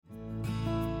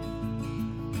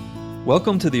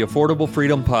Welcome to the Affordable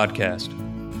Freedom Podcast.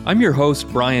 I'm your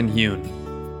host, Brian Hune.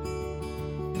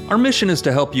 Our mission is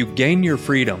to help you gain your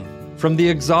freedom from the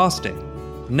exhausting,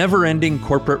 never-ending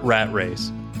corporate rat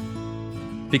race.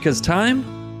 Because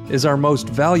time is our most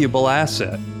valuable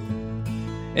asset.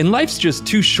 And life's just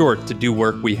too short to do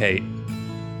work we hate.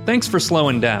 Thanks for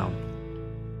slowing down.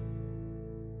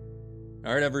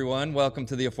 All right, everyone. Welcome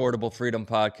to the Affordable Freedom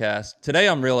Podcast. Today,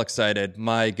 I'm real excited.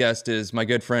 My guest is my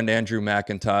good friend, Andrew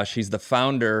McIntosh. He's the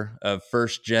founder of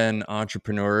First Gen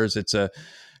Entrepreneurs. It's a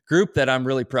group that I'm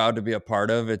really proud to be a part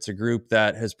of. It's a group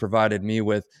that has provided me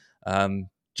with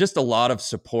just a lot of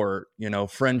support,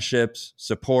 friendships,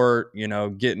 support,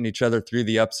 getting each other through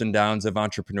the ups and downs of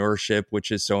entrepreneurship, which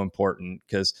is so important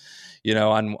because,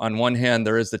 on one hand,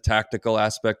 there is the tactical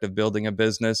aspect of building a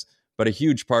business. But a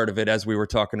huge part of it, as we were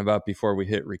talking about before we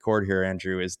hit record here,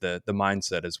 Andrew, is the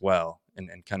mindset as well, and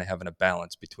kind of having a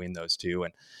balance between those two.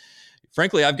 And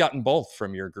frankly, I've gotten both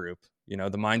from your group, the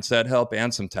mindset help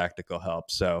and some tactical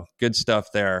help. So good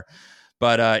stuff there.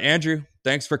 But Andrew,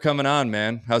 thanks for coming on,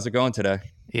 man. How's it going today?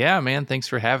 Yeah, man. Thanks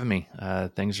for having me.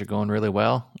 Things are going really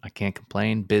well. I can't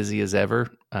complain. Busy as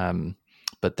ever,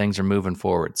 but things are moving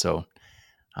forward. So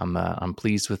I'm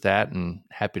pleased with that and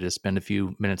happy to spend a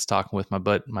few minutes talking with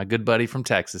my good buddy from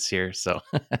Texas here. So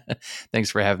thanks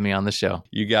for having me on the show.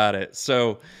 You got it.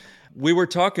 So we were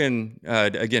talking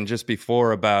again just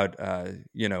before about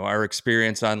our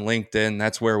experience on LinkedIn.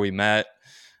 That's where we met,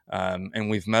 and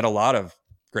we've met a lot of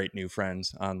great new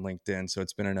friends on LinkedIn. So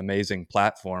it's been an amazing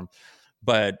platform.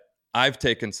 But I've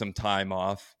taken some time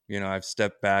off. I've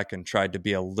stepped back and tried to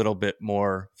be a little bit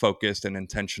more focused and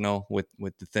intentional with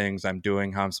the things I'm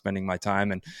doing, how I'm spending my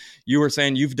time. And you were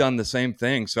saying you've done the same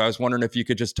thing. So I was wondering if you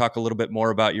could just talk a little bit more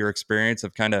about your experience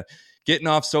of kind of getting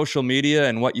off social media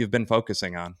and what you've been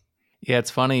focusing on. Yeah,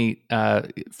 it's funny.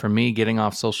 For me, getting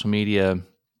off social media,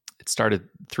 it started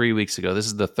 3 weeks ago. This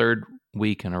is the third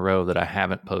week in a row that I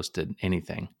haven't posted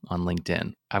anything on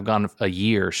LinkedIn. I've gone a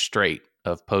year straight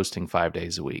of posting 5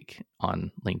 days a week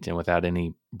on LinkedIn without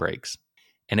any breaks.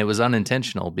 And it was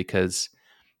unintentional because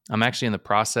I'm actually in the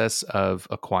process of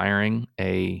acquiring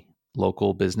a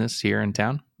local business here in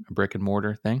town, a brick and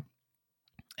mortar thing.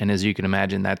 And as you can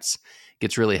imagine,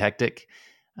 gets really hectic,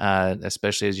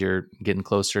 especially as you're getting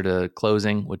closer to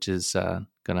closing, which is going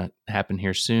to happen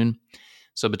here soon.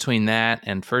 So between that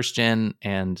and First Gen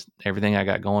and everything I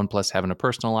got going, plus having a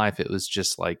personal life, it was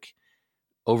just like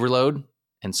overload.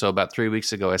 And so about 3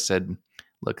 weeks ago, I said,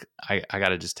 look, I got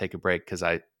to just take a break because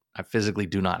I physically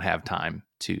do not have time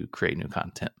to create new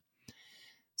content.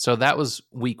 So that was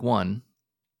week one.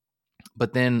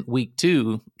 But then week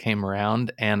two came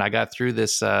around and I got through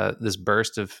this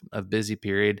burst of busy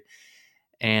period.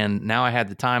 And now I had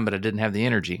the time, but I didn't have the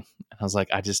energy. I was like,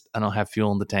 I don't have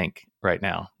fuel in the tank right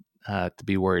now to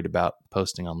be worried about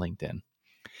posting on LinkedIn.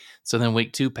 So then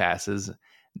week two passes.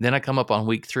 Then I come up on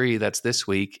week three, that's this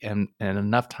week, and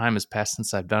enough time has passed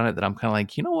since I've done it that I'm kind of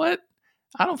like, you know what?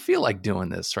 I don't feel like doing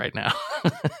this right now.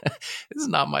 This is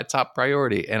not my top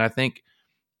priority. And I think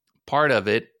part of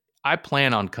it, I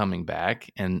plan on coming back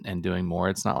and doing more.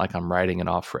 It's not like I'm writing it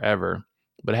off forever.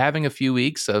 But having a few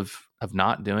weeks of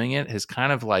not doing it has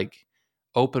kind of like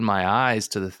opened my eyes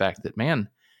to the fact that, man,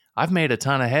 I've made a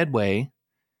ton of headway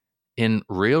in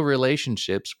real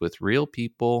relationships with real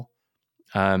people,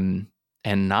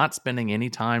 and not spending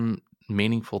any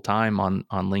meaningful time on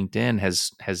LinkedIn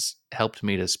has helped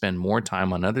me to spend more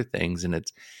time on other things. And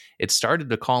it started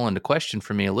to call into question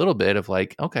for me a little bit of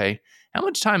like, okay, how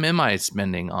much time am I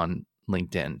spending on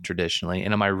LinkedIn traditionally?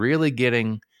 And am I really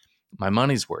getting my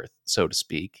money's worth, so to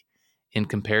speak, in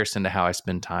comparison to how I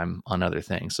spend time on other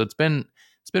things? So it's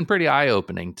been pretty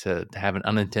eye-opening to have an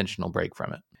unintentional break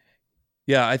from it.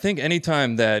 Yeah, I think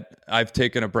anytime that I've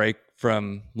taken a break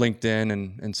from LinkedIn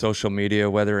and social media,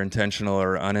 whether intentional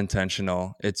or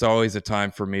unintentional, it's always a time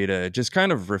for me to just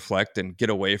kind of reflect and get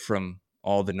away from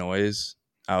all the noise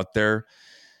out there.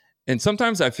 And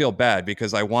sometimes I feel bad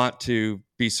because I want to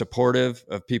be supportive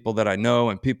of people that I know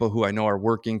and people who I know are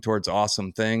working towards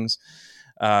awesome things.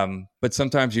 But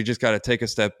sometimes you just got to take a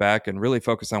step back and really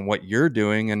focus on what you're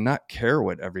doing and not care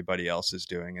what everybody else is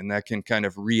doing. And that can kind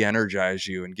of re-energize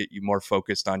you and get you more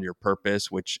focused on your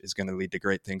purpose, which is going to lead to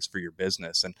great things for your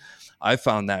business. And I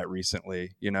found that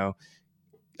recently.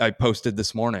 I posted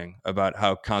this morning about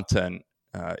how content,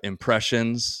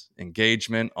 impressions,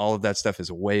 engagement, all of that stuff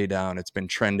is way down. It's been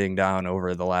trending down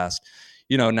over the last,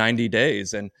 90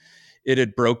 days. And it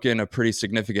had broken a pretty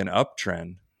significant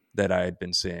uptrend that I had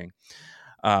been seeing.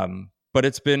 But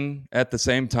it's been at the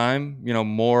same time,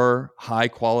 more high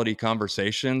quality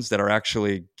conversations that are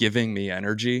actually giving me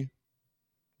energy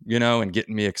and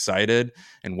getting me excited.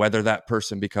 And whether that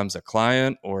person becomes a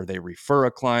client or they refer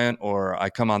a client or I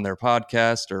come on their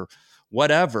podcast or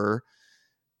whatever,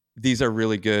 these are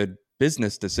really good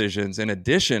business decisions in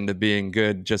addition to being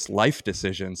good just life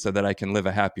decisions so that I can live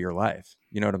a happier life.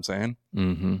 You know what I'm saying?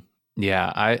 Mm-hmm.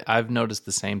 Yeah, I've noticed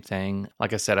the same thing.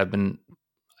 Like I said, I've been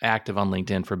active on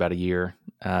LinkedIn for about a year.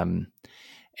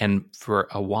 And for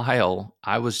a while,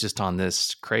 I was just on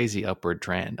this crazy upward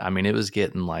trend. I mean, it was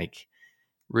getting like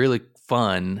really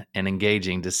fun and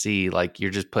engaging to see, like,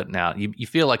 you're just putting out, you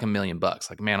feel like $1,000,000.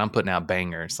 Like, man, I'm putting out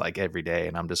bangers like every day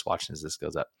and I'm just watching as this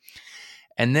goes up.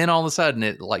 And then all of a sudden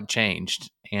it like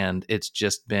changed and it's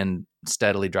just been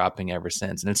steadily dropping ever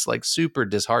since. And it's like super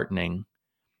disheartening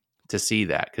to see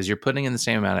that because you're putting in the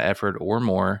same amount of effort or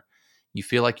more. You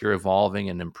feel like you're evolving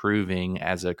and improving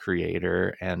as a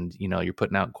creator and, you're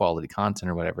putting out quality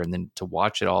content or whatever. And then to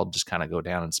watch it all just kind of go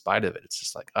down in spite of it, it's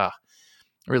just like, it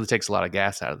really takes a lot of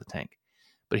gas out of the tank.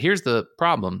 But here's the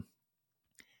problem.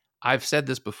 I've said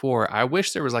this before. I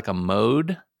wish there was like a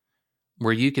mode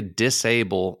where you could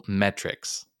disable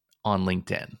metrics on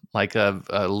LinkedIn, like a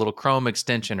little Chrome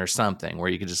extension or something where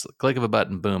you could just click of a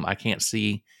button, boom, I can't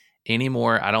see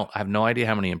anymore. I have no idea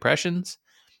how many impressions.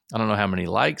 I don't know how many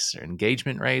likes or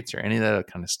engagement rates or any of that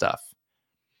kind of stuff.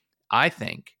 I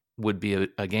think would be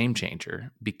a game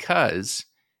changer because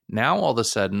now all of a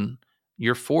sudden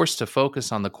you're forced to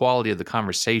focus on the quality of the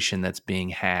conversation that's being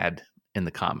had in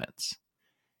the comments.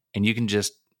 And you can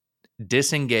just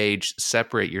disengage,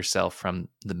 separate yourself from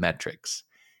the metrics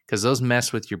because those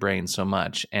mess with your brain so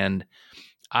much. And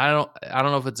I don't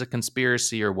know if it's a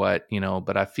conspiracy or what,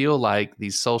 but I feel like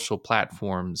these social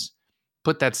platforms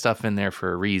put that stuff in there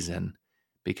for a reason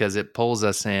because it pulls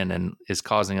us in and is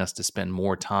causing us to spend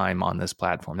more time on this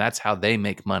platform. That's how they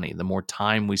make money. The more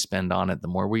time we spend on it, the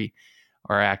more we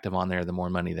are active on there, the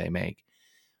more money they make.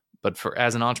 But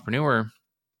as an entrepreneur,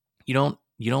 you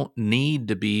don't need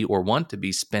to be or want to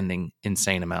be spending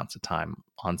insane amounts of time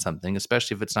on something,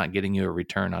 especially if it's not getting you a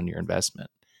return on your investment.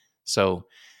 So,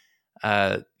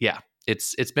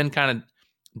 it's been kind of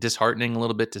disheartening a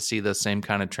little bit to see those same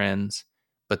kind of trends.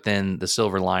 But then the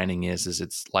silver lining is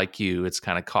it's like it's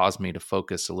kind of caused me to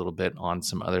focus a little bit on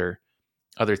some other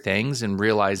things and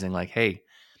realizing like, hey,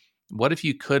 what if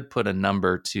you could put a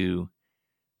number to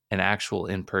an actual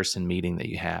in-person meeting that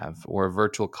you have or a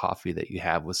virtual coffee that you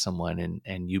have with someone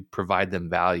and you provide them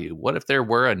value? What if there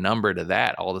were a number to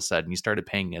that all of a sudden you started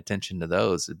paying attention to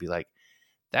those? It'd be like,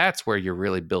 that's where you're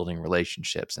really building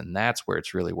relationships and that's where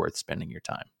it's really worth spending your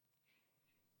time.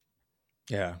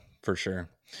 Yeah, for sure.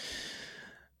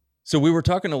 So we were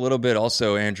talking a little bit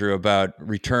also, Andrew, about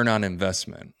return on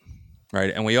investment,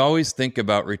 right? And we always think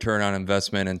about return on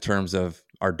investment in terms of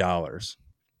our dollars,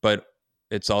 but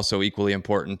it's also equally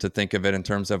important to think of it in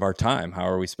terms of our time. How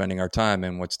are we spending our time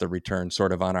and what's the return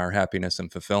sort of on our happiness and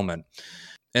fulfillment?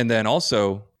 And then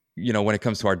also, when it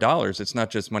comes to our dollars, it's not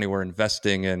just money we're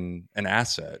investing in an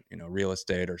asset, real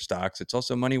estate or stocks. It's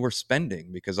also money we're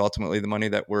spending because ultimately the money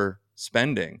that we're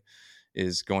spending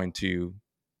is going to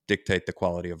dictate the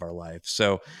quality of our life.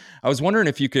 So I was wondering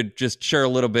if you could just share a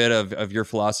little bit of your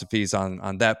philosophies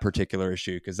on that particular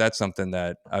issue, because that's something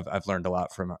that I've learned a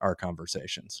lot from our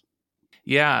conversations.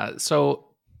 Yeah. So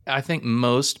I think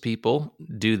most people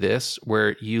do this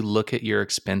where you look at your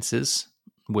expenses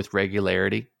with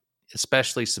regularity,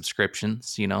 especially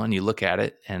subscriptions, and you look at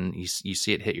it and you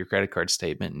see it hit your credit card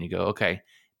statement and you go, okay,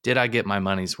 did I get my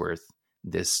money's worth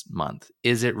this month?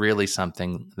 Is it really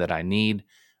something that I need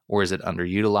or is it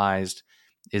underutilized?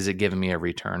 Is it giving me a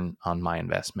return on my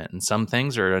investment? And some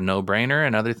things are a no-brainer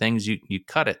and other things you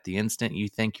cut it. The instant you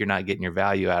think you're not getting your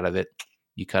value out of it,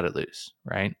 you cut it loose,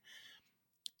 right?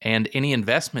 And any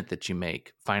investment that you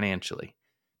make financially,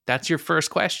 that's your first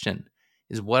question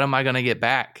is what am I going to get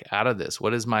back out of this?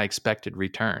 What is my expected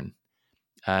return?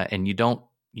 And you don't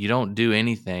do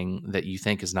anything that you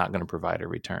think is not going to provide a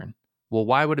return. Well,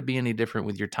 why would it be any different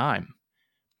with your time?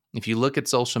 If you look at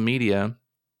social media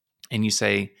and you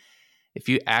say, if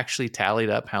you actually tallied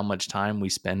up how much time we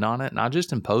spend on it, not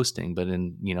just in posting, but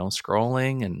in,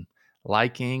 scrolling and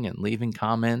liking and leaving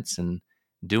comments and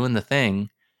doing the thing,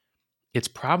 it's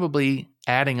probably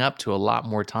adding up to a lot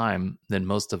more time than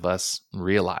most of us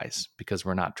realize because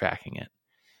we're not tracking it.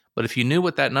 But if you knew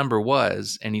what that number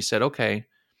was and you said, okay,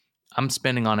 I'm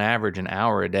spending on average an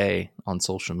hour a day on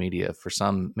social media, for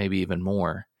some maybe even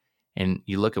more, and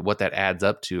you look at what that adds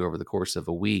up to over the course of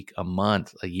a week, a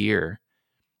month, a year,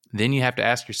 then you have to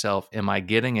ask yourself, am I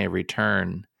getting a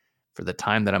return for the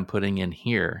time that I'm putting in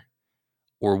here?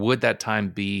 Or would that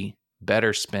time be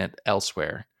better spent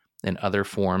elsewhere in other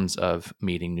forms of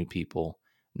meeting new people,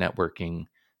 networking,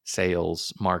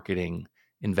 sales, marketing,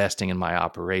 investing in my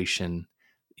operation,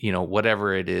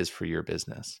 whatever it is for your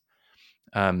business.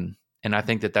 And I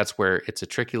think that that's where it's a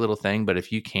tricky little thing. But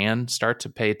if you can start to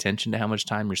pay attention to how much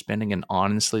time you're spending and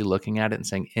honestly looking at it and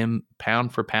saying,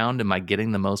 pound for pound, am I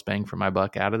getting the most bang for my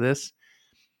buck out of this?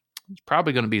 There's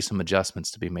probably going to be some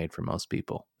adjustments to be made for most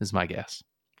people, is my guess.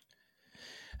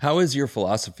 How has your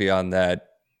philosophy on that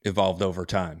evolved over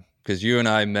time? Because you and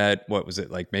I met, what was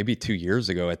it, like maybe 2 years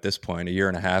ago at this point, a year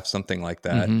and a half, something like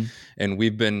that. Mm-hmm. And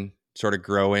we've been sort of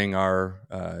growing our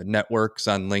networks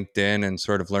on LinkedIn and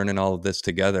sort of learning all of this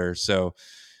together. So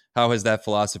how has that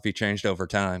philosophy changed over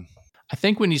time? I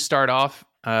think when you start off,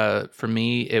 for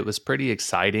me, it was pretty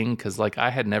exciting because like I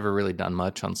had never really done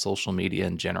much on social media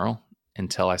in general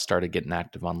until I started getting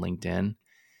active on LinkedIn.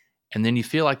 And then you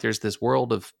feel like there's this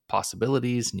world of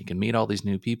possibilities and you can meet all these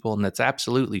new people. And that's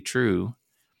absolutely true.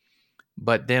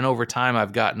 But then over time,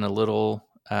 I've gotten a little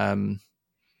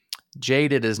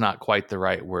jaded is not quite the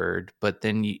right word. But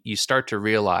then you start to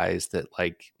realize that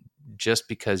like just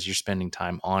because you're spending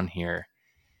time on here,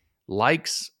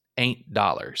 likes ain't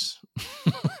dollars.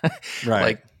 Right.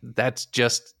 Like that's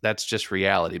just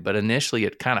reality. But initially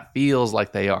it kind of feels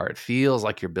like they are. It feels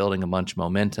like you're building a bunch of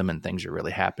momentum and things are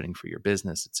really happening for your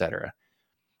business, et cetera.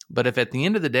 But if at the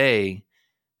end of the day,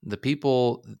 the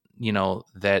people,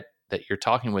 that you're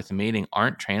talking with in the meeting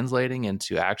aren't translating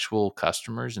into actual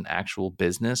customers and actual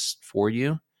business for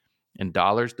you and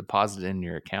dollars deposited in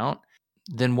your account,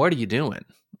 then what are you doing?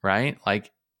 Right?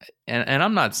 Like, and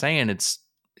I'm not saying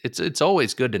it's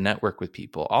always good to network with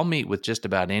people. I'll meet with just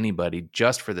about anybody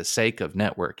just for the sake of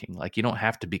networking. Like you don't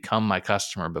have to become my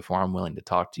customer before I'm willing to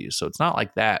talk to you. So it's not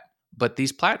like that. But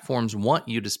these platforms want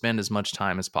you to spend as much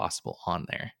time as possible on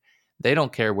there. They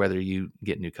don't care whether you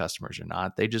get new customers or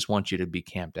not. They just want you to be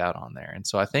camped out on there. And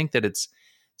so I think that it's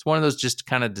one of those just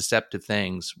kind of deceptive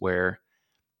things where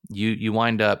you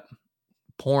wind up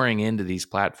pouring into these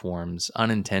platforms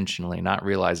unintentionally, not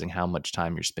realizing how much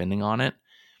time you're spending on it.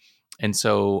 And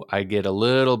so I get a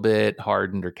little bit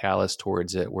hardened or callous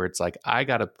towards it where it's like, I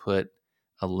got to put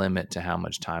a limit to how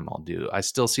much time I'll do. I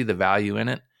still see the value in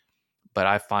it, but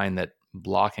I find that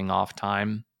blocking off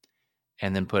time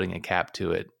and then putting a cap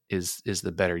to it is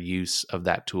the better use of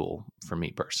that tool for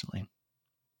me personally.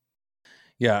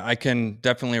 Yeah, I can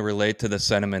definitely relate to the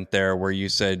sentiment there where you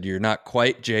said you're not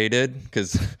quite jaded,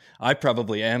 because I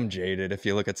probably am jaded if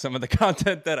you look at some of the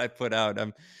content that I put out.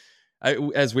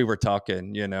 As we were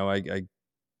talking, I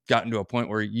got into a point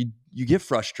where you get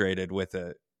frustrated with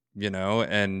it,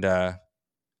 and I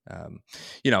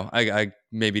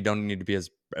maybe don't need to be as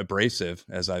abrasive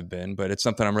as I've been, but it's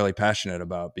something I'm really passionate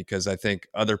about because I think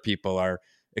other people are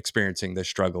experiencing this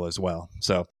struggle as well.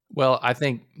 So, well, I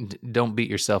think don't beat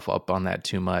yourself up on that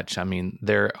too much. I mean,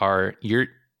 you're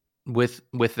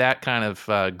with that kind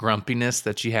of grumpiness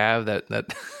that you have that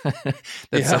that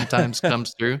sometimes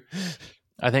comes through.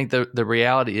 I think the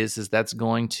reality is that's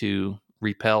going to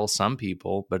repel some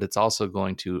people, but it's also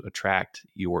going to attract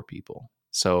your people.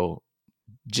 So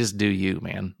just do you,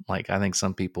 man. Like I think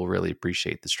some people really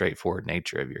appreciate the straightforward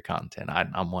nature of your content.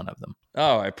 I'm one of them.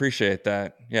 Oh, I appreciate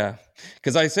that. Yeah.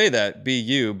 Because I say that, be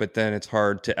you, but then it's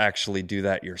hard to actually do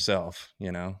that yourself,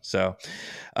 So,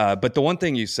 but the one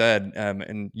thing you said,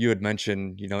 and you had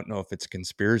mentioned, you don't know if it's a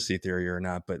conspiracy theory or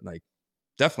not, but like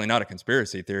definitely not a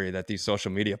conspiracy theory that these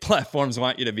social media platforms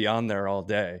want you to be on there all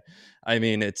day. I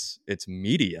mean, it's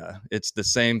media. It's the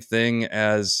same thing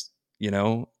as,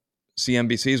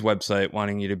 CNBC's website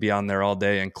wanting you to be on there all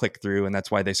day and click through, and that's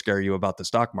why they scare you about the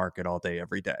stock market all day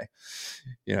every day.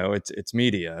 It's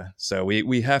media, so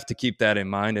we have to keep that in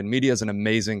mind. And media is an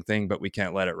amazing thing, but we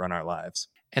can't let it run our lives.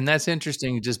 And that's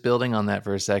interesting. Just building on that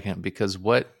for a second, because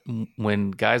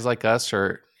when guys like us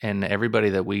and everybody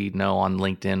that we know on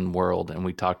LinkedIn world and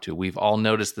we talk to, we've all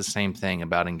noticed the same thing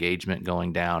about engagement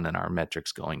going down and our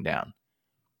metrics going down.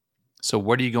 So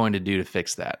what are you going to do to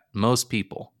fix that? Most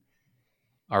people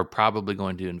are probably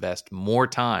going to invest more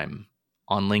time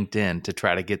on LinkedIn to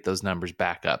try to get those numbers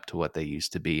back up to what they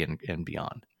used to be and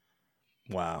beyond.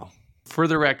 Wow. For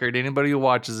the record, anybody who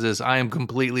watches this, I am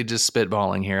completely just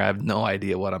spitballing here. I have no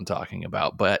idea what I'm talking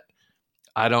about, but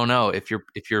I don't know if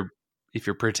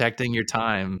you're protecting your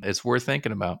time, it's worth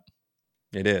thinking about.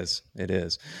 It is.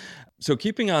 So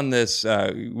keeping on this,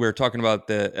 we're talking about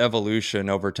the evolution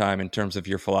over time in terms of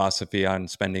your philosophy on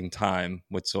spending time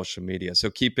with social media. So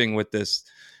keeping with this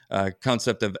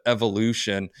concept of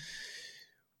evolution,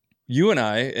 you and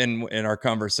I, in our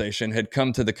conversation, had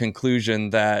come to the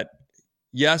conclusion that,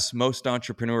 yes, most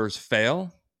entrepreneurs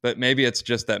fail, but maybe it's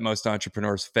just that most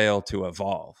entrepreneurs fail to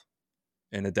evolve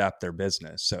and adapt their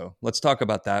business. So let's talk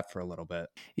about that for a little bit.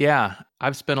 Yeah,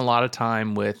 I've spent a lot of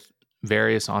time with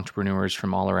various entrepreneurs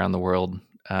from all around the world.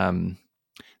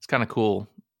 It's kind of cool.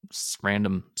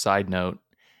 Random side note.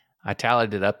 I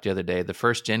tallied it up the other day. The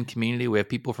first gen community, we have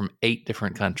people from 8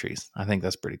 different countries. I think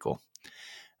that's pretty cool.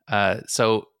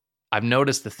 So I've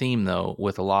noticed the theme though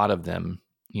with a lot of them,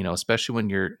 especially when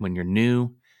you're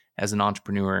new as an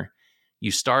entrepreneur,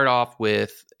 you start off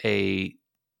with a,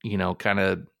 kind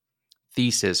of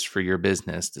thesis for your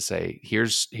business to say,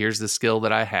 here's the skill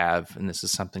that I have, and this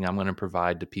is something I'm going to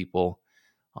provide to people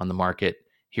on the market.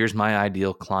 Here's my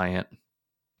ideal client,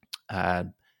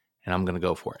 and I'm going to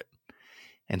go for it.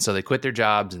 And so they quit their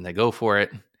jobs and they go for it.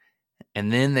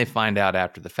 And then they find out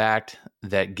after the fact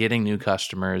that getting new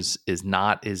customers is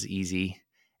not as easy,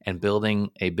 and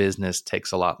building a business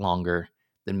takes a lot longer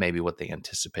than maybe what they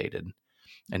anticipated.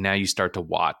 And now you start to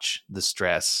watch the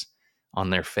stress on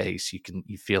their face.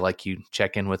 You feel like you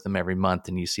check in with them every month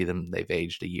and you see them, they've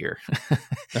aged a year,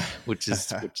 which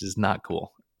is not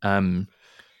cool.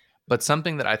 But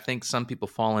something that I think some people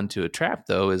fall into a trap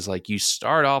though is like, you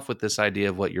start off with this idea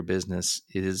of what your business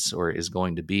is or is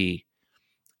going to be,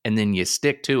 and then you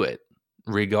stick to it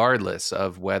regardless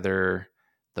of whether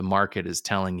the market is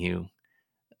telling you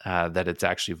that it's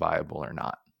actually viable or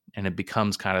not. And it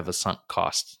becomes kind of a sunk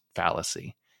cost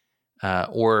fallacy.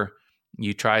 Or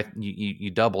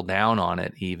you double down on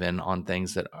it, even on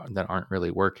things that aren't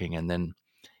really working. And then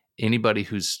anybody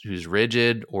who's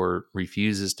rigid or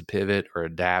refuses to pivot or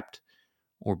adapt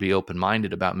or be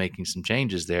open-minded about making some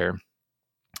changes there,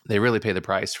 they really pay the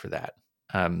price for that.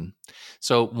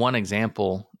 So one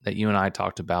example that you and I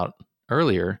talked about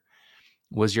earlier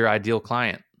was your ideal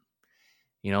client.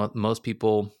 Most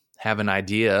people have an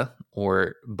idea,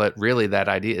 but really that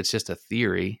idea, it's just a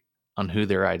theory on who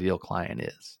their ideal client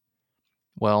is.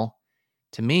 Well,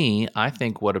 to me, I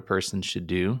think what a person should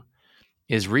do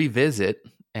is revisit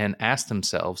and ask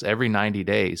themselves every 90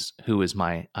 days, who is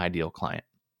my ideal client?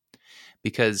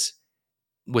 Because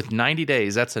with 90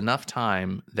 days, that's enough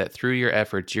time that through your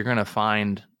efforts, you're going to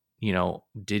find,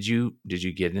 did you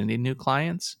get any new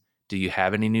clients? Do you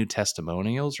have any new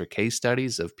testimonials or case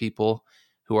studies of people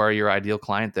who are your ideal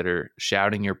client that are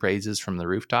shouting your praises from the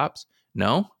rooftops?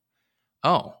 No?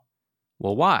 Oh,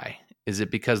 well, why? Is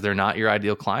it because they're not your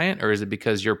ideal client, or is it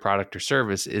because your product or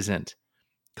service isn't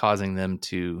causing them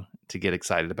to get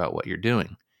excited about what you're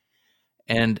doing?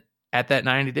 And at that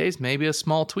 90 days, maybe a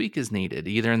small tweak is needed,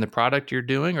 either in the product you're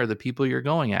doing or the people you're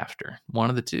going after,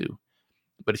 one of the two.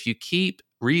 But if you keep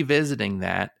revisiting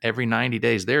that every 90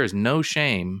 days, there is no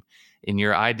shame in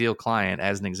your ideal client,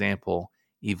 as an example,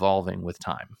 evolving with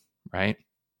time, right?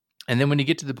 And then when you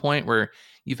get to the point where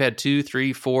you've had 2,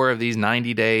 3, 4 of these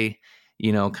 90-day,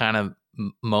 kind of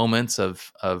moments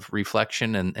of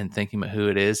reflection and thinking about who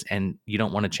it is, and you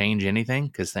don't want to change anything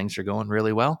because things are going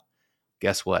really well,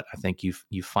 guess what? I think you've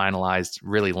finalized,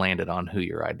 really landed on who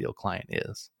your ideal client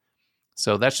is.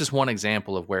 So that's just one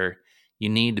example of where you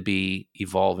need to be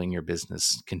evolving your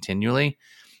business continually,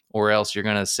 or else you're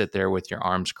going to sit there with your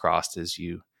arms crossed as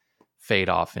you fade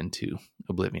off into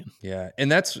oblivion. Yeah.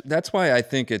 And that's why I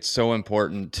think it's so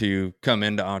important to come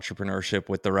into entrepreneurship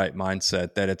with the right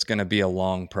mindset, that it's going to be a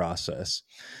long process.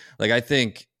 Like, I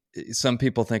think some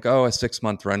people think, oh, a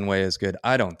 6-month runway is good.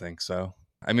 I don't think so.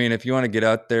 I mean, if you want to get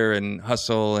out there and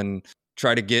hustle and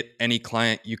try to get any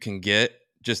client you can get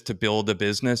just to build a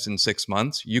business in 6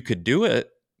 months, you could do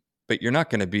it, but you're not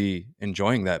going to be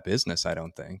enjoying that business, I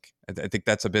don't think. I think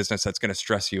that's a business that's going to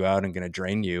stress you out and going to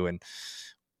drain you. And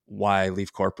why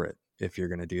leave corporate if you're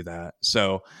going to do that?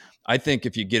 So I think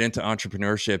if you get into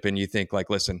entrepreneurship and you think like,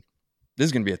 listen, this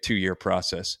is going to be a 2-year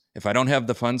process. If I don't have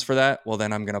the funds for that, well,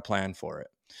 then I'm going to plan for it.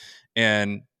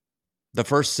 And the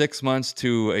first 6 months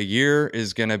to a year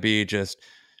is going to be just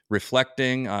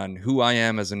reflecting on who I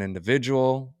am as an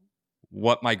individual,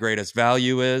 what my greatest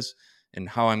value is, and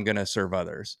how I'm going to serve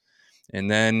others.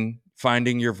 And then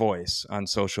finding your voice on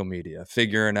social media,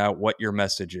 figuring out what your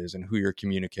message is and who you're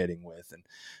communicating with,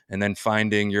 and then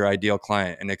finding your ideal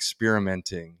client and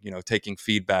experimenting, taking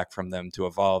feedback from them to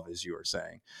evolve, as you were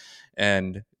saying.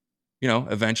 And,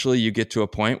 eventually you get to a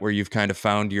point where you've kind of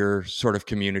found your sort of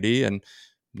community, and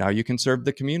now you can serve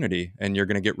the community and you're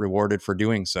going to get rewarded for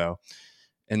doing so.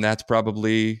 And that's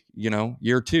probably,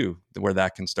 year 2 where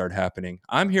that can start happening.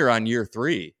 I'm here on year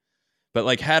 3. But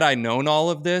like, had I known all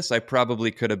of this, I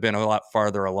probably could have been a lot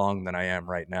farther along than I am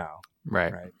right now.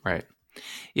 Right.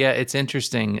 Yeah, it's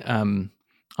interesting. On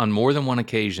more than one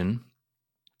occasion,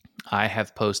 I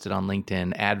have posted on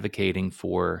LinkedIn advocating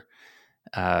for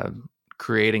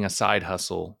creating a side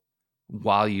hustle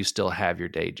while you still have your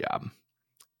day job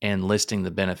and listing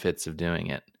the benefits of doing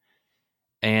it.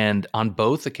 And on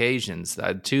both occasions,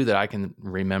 2 that I can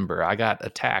remember, I got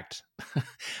attacked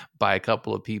by a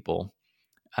couple of people.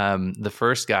 The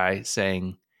first guy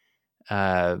saying,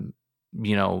 uh,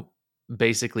 you know,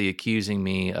 basically accusing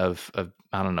me of,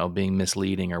 I don't know, being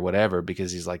misleading or whatever,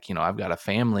 because he's like, I've got a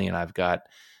family and I've got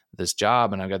this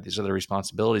job and I've got these other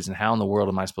responsibilities, and how in the world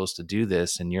am I supposed to do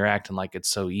this? And you're acting like it's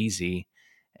so easy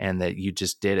and that you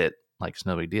just did it like it's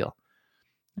no big deal.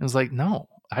 I was like, no,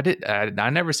 I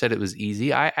never said it was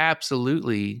easy. I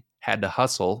absolutely had to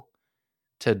hustle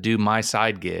to do my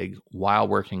side gig while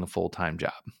working a full-time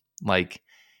job. Like,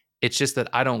 it's just that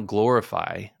I don't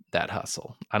glorify that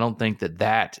hustle. I don't think that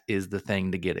that is the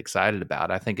thing to get excited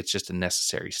about. I think it's just a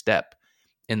necessary step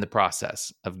in the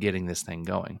process of getting this thing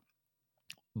going.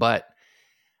 But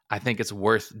I think it's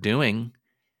worth doing,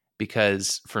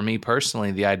 because for me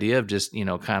personally, the idea of just,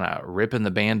 kind of ripping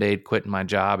the Band-Aid, quitting my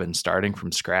job and starting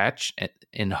from scratch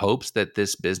in hopes that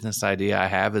this business idea I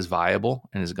have is viable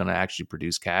and is going to actually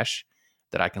produce cash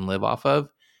that I can live off of,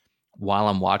 while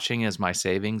I'm watching as my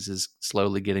savings is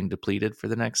slowly getting depleted for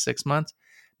the next 6 months,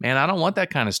 man, I don't want that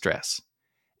kind of stress.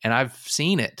 And I've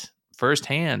seen it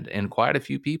firsthand in quite a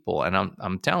few people. And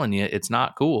I'm telling you, it's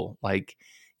not cool. Like,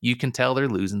 you can tell they're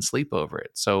losing sleep over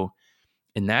it. So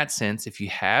in that sense, if you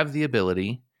have the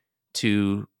ability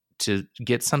to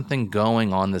get something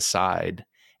going on the side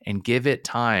and give it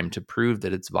time to prove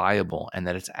that it's viable and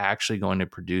that it's actually going to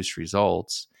produce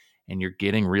results, and you're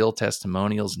getting real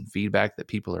testimonials and feedback that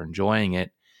people are enjoying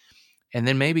it, and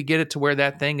then maybe get it to where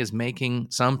that thing is making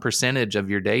some percentage of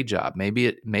your day job. Maybe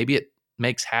it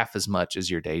makes half as much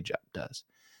as your day job does.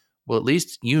 Well, at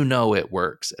least it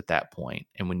works at that point.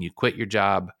 And when you quit your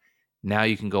job, now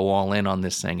you can go all in on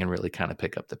this thing and really kind of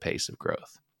pick up the pace of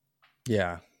growth.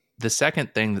 Yeah. The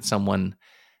second thing that someone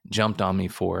jumped on me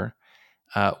for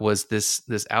was this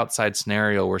outside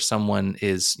scenario where someone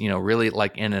is, really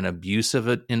like in an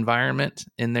abusive environment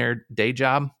in their day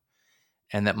job,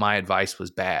 and that my advice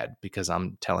was bad because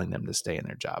I'm telling them to stay in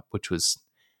their job, which was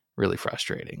really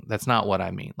frustrating. That's not what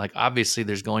I mean. Like, obviously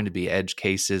there's going to be edge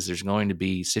cases. There's going to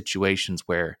be situations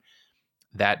where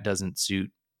that doesn't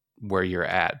suit where you're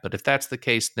at. But if that's the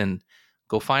case, then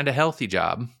go find a healthy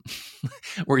job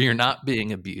where you're not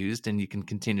being abused and you can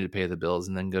continue to pay the bills,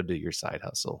 and then go do your side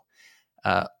hustle.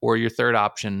 Or your third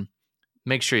option,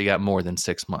 make sure you got more than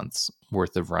 6 months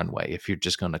worth of runway if you're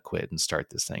just going to quit and start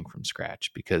this thing from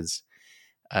scratch, because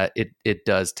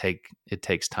it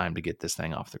takes time to get this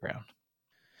thing off the ground.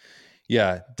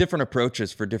 Yeah. Different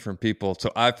approaches for different people.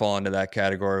 So I fall into that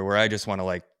category where I just want to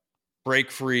like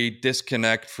break free,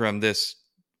 disconnect from this,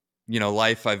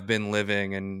 life I've been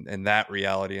living and that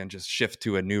reality, and just shift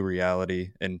to a new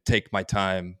reality and take my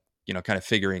time, kind of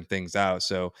figuring things out.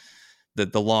 So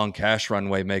the long cash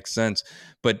runway makes sense.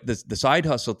 But the side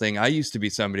hustle thing, I used to be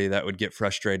somebody that would get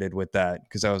frustrated with that,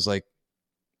 because I was like,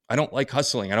 I don't like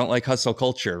hustling. I don't like hustle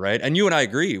culture, right? And you and I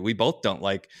agree. We both don't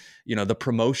like, the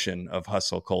promotion of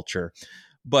hustle culture.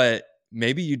 But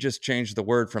maybe you just change the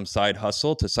word from side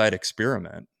hustle to side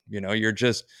experiment. You're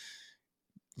just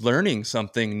learning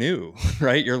something new,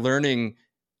 right? You're learning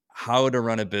how to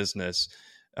run a business,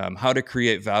 how to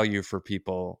create value for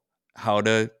people, how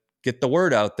to get the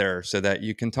word out there so that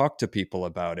you can talk to people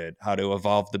about it, how to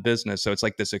evolve the business. So it's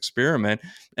like this experiment.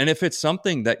 And if it's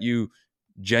something that you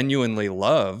genuinely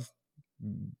love,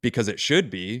 because it should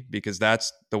be, because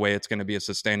that's the way it's going to be a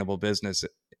sustainable business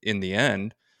in the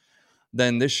end,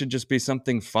 then this should just be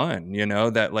something fun,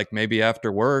 that like maybe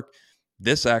after work,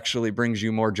 this actually brings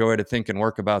you more joy to think and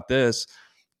work about this,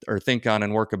 or think on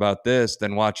and work about this,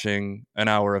 than watching an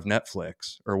hour of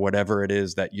Netflix or whatever it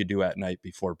is that you do at night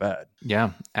before bed.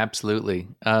 Yeah, absolutely.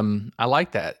 I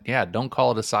like that. Yeah, don't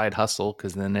call it a side hustle,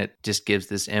 because then it just gives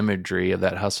this imagery of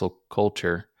that hustle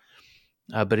culture.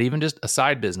 But even just a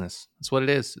side business, that's what it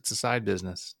is. It's a side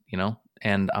business,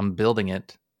 and I'm building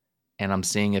it and I'm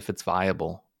seeing if it's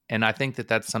viable. And I think that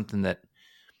that's something that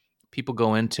people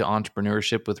go into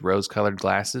entrepreneurship with rose-colored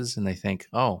glasses, and they think,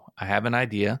 oh, I have an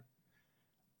idea.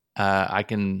 I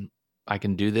can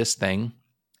do this thing.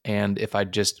 And if I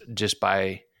just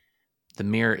by the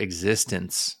mere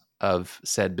existence of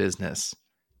said business,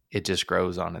 it just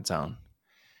grows on its own.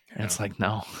 And it's like,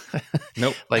 no,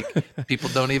 Nope. Like, people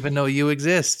don't even know you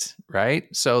exist, right?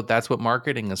 So that's what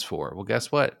marketing is for. Well,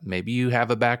 guess what? Maybe you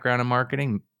have a background in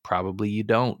marketing. Probably you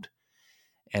don't.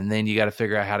 And then you got to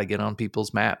figure out how to get on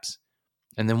people's maps.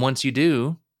 And then once you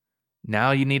do,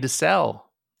 now you need to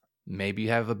sell. Maybe you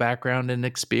have a background in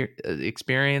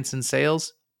experience in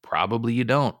sales. Probably you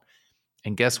don't.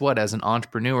 And guess what? As an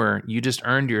entrepreneur, you just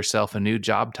earned yourself a new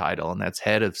job title, and that's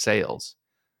head of sales,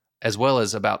 as well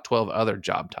as about 12 other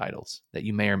job titles that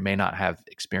you may or may not have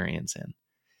experience in.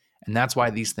 And that's why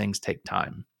these things take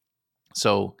time.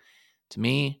 So to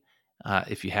me,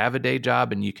 If you have a day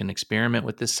job and you can experiment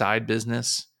with this side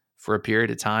business for a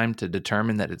period of time to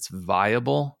determine that it's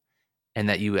viable and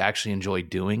that you actually enjoy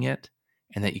doing it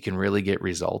and that you can really get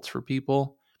results for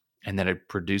people and that it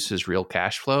produces real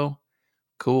cash flow,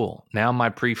 cool. Now my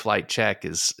pre-flight check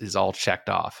is all checked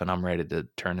off and I'm ready to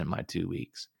turn in my 2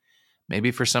 weeks.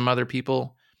 Maybe for some other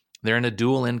people, they're in a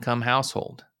dual income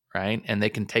household, right? And they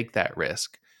can take that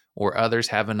risk. Or others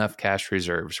have enough cash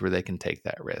reserves where they can take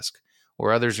that risk.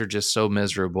 Or others are just so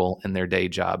miserable in their day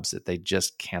jobs that they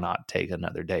just cannot take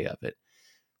another day of it.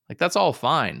 Like, that's all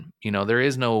fine. There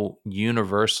is no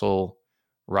universal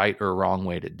right or wrong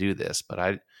way to do this, but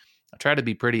I try to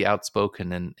be pretty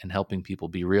outspoken in helping people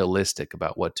be realistic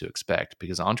about what to expect,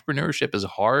 because entrepreneurship is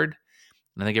hard.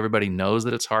 And I think everybody knows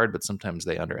that it's hard, but sometimes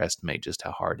they underestimate just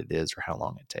how hard it is or how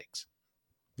long it takes.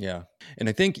 Yeah. And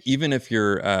I think even if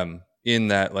you're in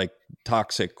that like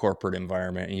toxic corporate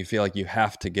environment and you feel like you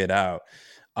have to get out,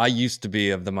 I used to be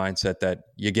of the mindset that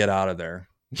you get out of there.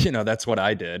 That's what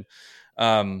I did.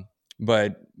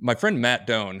 But my friend Matt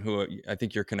Doan, who I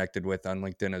think you're connected with on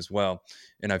LinkedIn as well,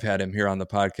 and I've had him here on the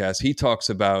podcast, he talks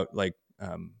about like,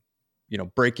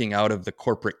 breaking out of the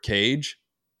corporate cage,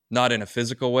 not in a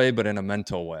physical way, but in a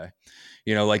mental way.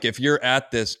 Like if you're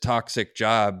at this toxic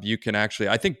job, you can actually,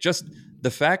 I think just the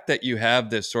fact that you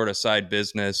have this sort of side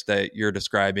business that you're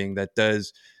describing that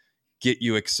does get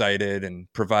you excited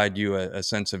and provide you a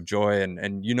sense of joy, and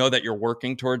that you're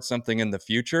working towards something in the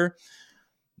future,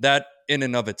 that in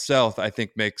and of itself, I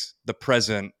think makes the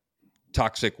present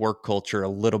toxic work culture a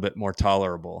little bit more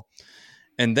tolerable.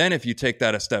 And then if you take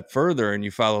that a step further and you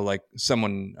follow like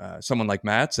someone like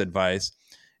Matt's advice,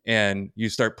 and you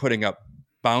start putting up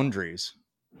boundaries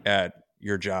at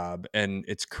your job, and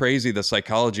it's crazy the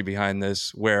psychology behind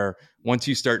this, where once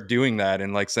you start doing that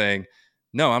and like saying,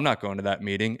 no, I'm not going to that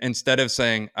meeting, instead of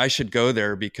saying I should go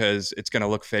there because it's going to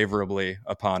look favorably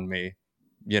upon me,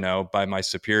 by my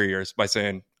superiors, by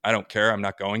saying I don't care, I'm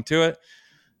not going to it,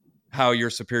 how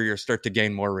your superiors start to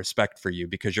gain more respect for you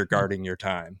because you're guarding your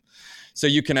time. So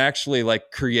you can actually like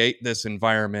create this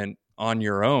environment on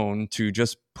your own to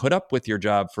just put up with your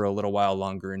job for a little while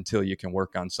longer until you can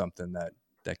work on something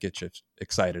that gets you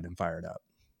excited and fired up.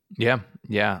 Yeah.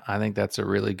 I think that's a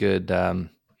really good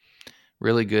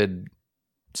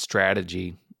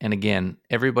strategy. And again,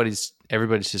 everybody's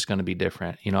just going to be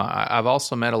different. I've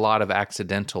also met a lot of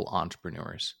accidental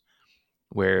entrepreneurs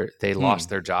where they lost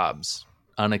their jobs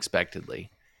unexpectedly.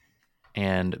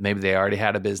 And maybe they already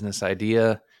had a business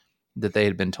idea that they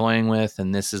had been toying with,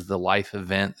 and this is the life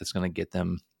event that's going to get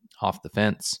them off the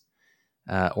fence.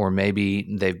 Or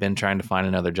maybe they've been trying to find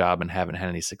another job and haven't had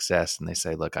any success, and they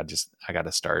say, look, I got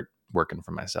to start working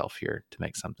for myself here to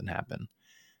make something happen.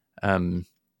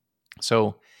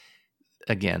 So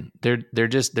again, there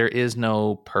is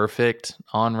no perfect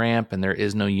on-ramp and there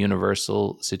is no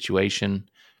universal situation.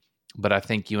 But I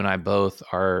think you and I both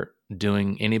are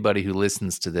doing, anybody who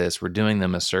listens to this, we're doing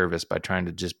them a service by trying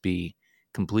to just be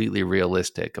completely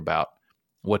realistic about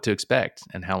what to expect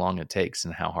and how long it takes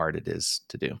and how hard it is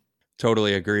to do.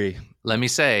 Totally agree. Let me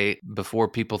say, before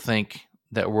people think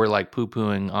that we're like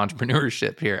poo-pooing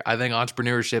entrepreneurship here, I think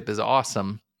entrepreneurship is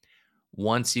awesome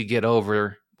once you get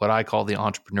over what I call the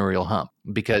entrepreneurial hump,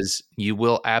 because you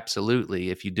will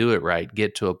absolutely, if you do it right,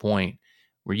 get to a point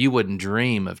where you wouldn't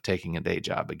dream of taking a day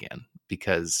job again,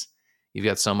 because you've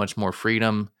got so much more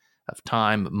freedom of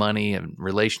time, money, and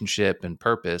relationship and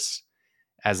purpose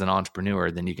as an entrepreneur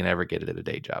than you can ever get at a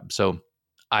day job. So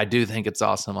I do think it's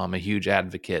awesome. I'm a huge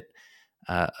advocate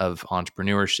of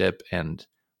entrepreneurship and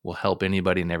will help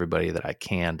anybody and everybody that I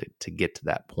can to get to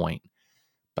that point.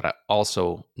 But I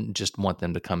also just want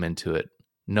them to come into it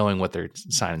knowing what they're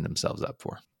signing themselves up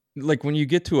for. Like when you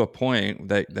get to a point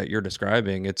that you're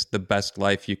describing, it's the best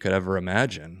life you could ever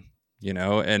imagine,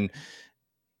 and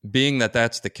being that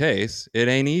that's the case, it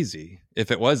ain't easy.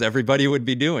 If it was, everybody would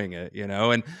be doing it,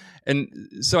 and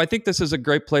so I think this is a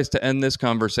great place to end this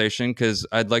conversation, because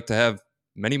I'd like to have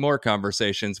many more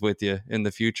conversations with you in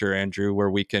the future, Andrew,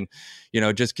 where we can,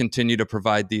 just continue to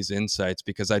provide these insights,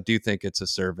 because I do think it's a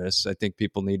service. I think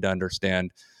people need to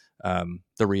understand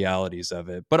the realities of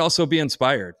it, but also be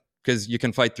inspired, because you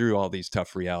can fight through all these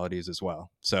tough realities as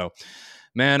well. So,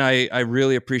 man, I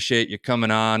really appreciate you coming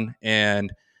on,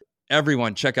 and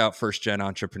everyone check out First Gen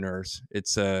Entrepreneurs.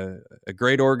 It's a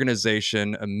great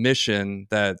organization, a mission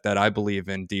that I believe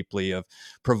in deeply, of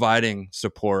providing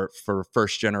support for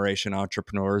first generation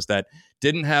entrepreneurs that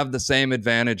didn't have the same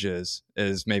advantages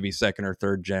as maybe second or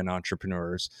third gen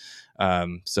entrepreneurs.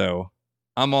 So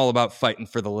I'm all about fighting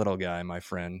for the little guy, my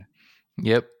friend.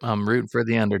 Yep, I'm rooting for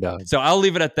the underdog. So I'll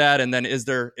leave it at that. And then is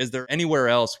there anywhere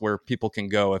else where people can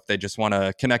go if they just want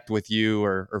to connect with you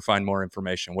or find more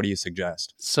information? What do you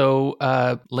suggest? So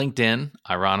LinkedIn,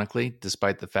 ironically,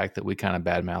 despite the fact that we kind of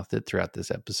badmouthed it throughout this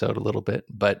episode a little bit.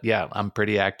 But yeah, I'm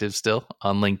pretty active still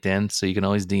on LinkedIn. So you can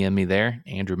always DM me there,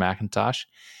 Andrew McIntosh.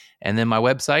 And then my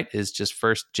website is just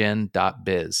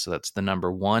firstgen.biz. So that's the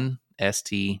number 1,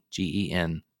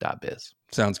 STGEN.biz.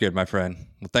 Sounds good, my friend.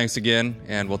 Well, thanks again,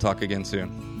 and we'll talk again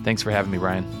soon. Thanks for having me,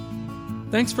 Brian.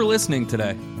 Thanks for listening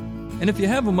today. And if you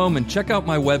have a moment, check out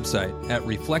my website at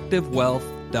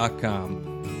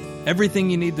reflectivewealth.com. Everything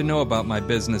you need to know about my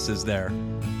business is there.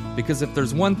 Because if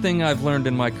there's one thing I've learned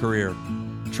in my career,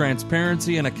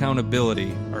 transparency and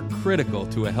accountability are critical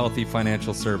to a healthy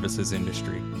financial services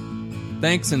industry.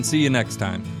 Thanks, and see you next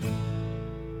time.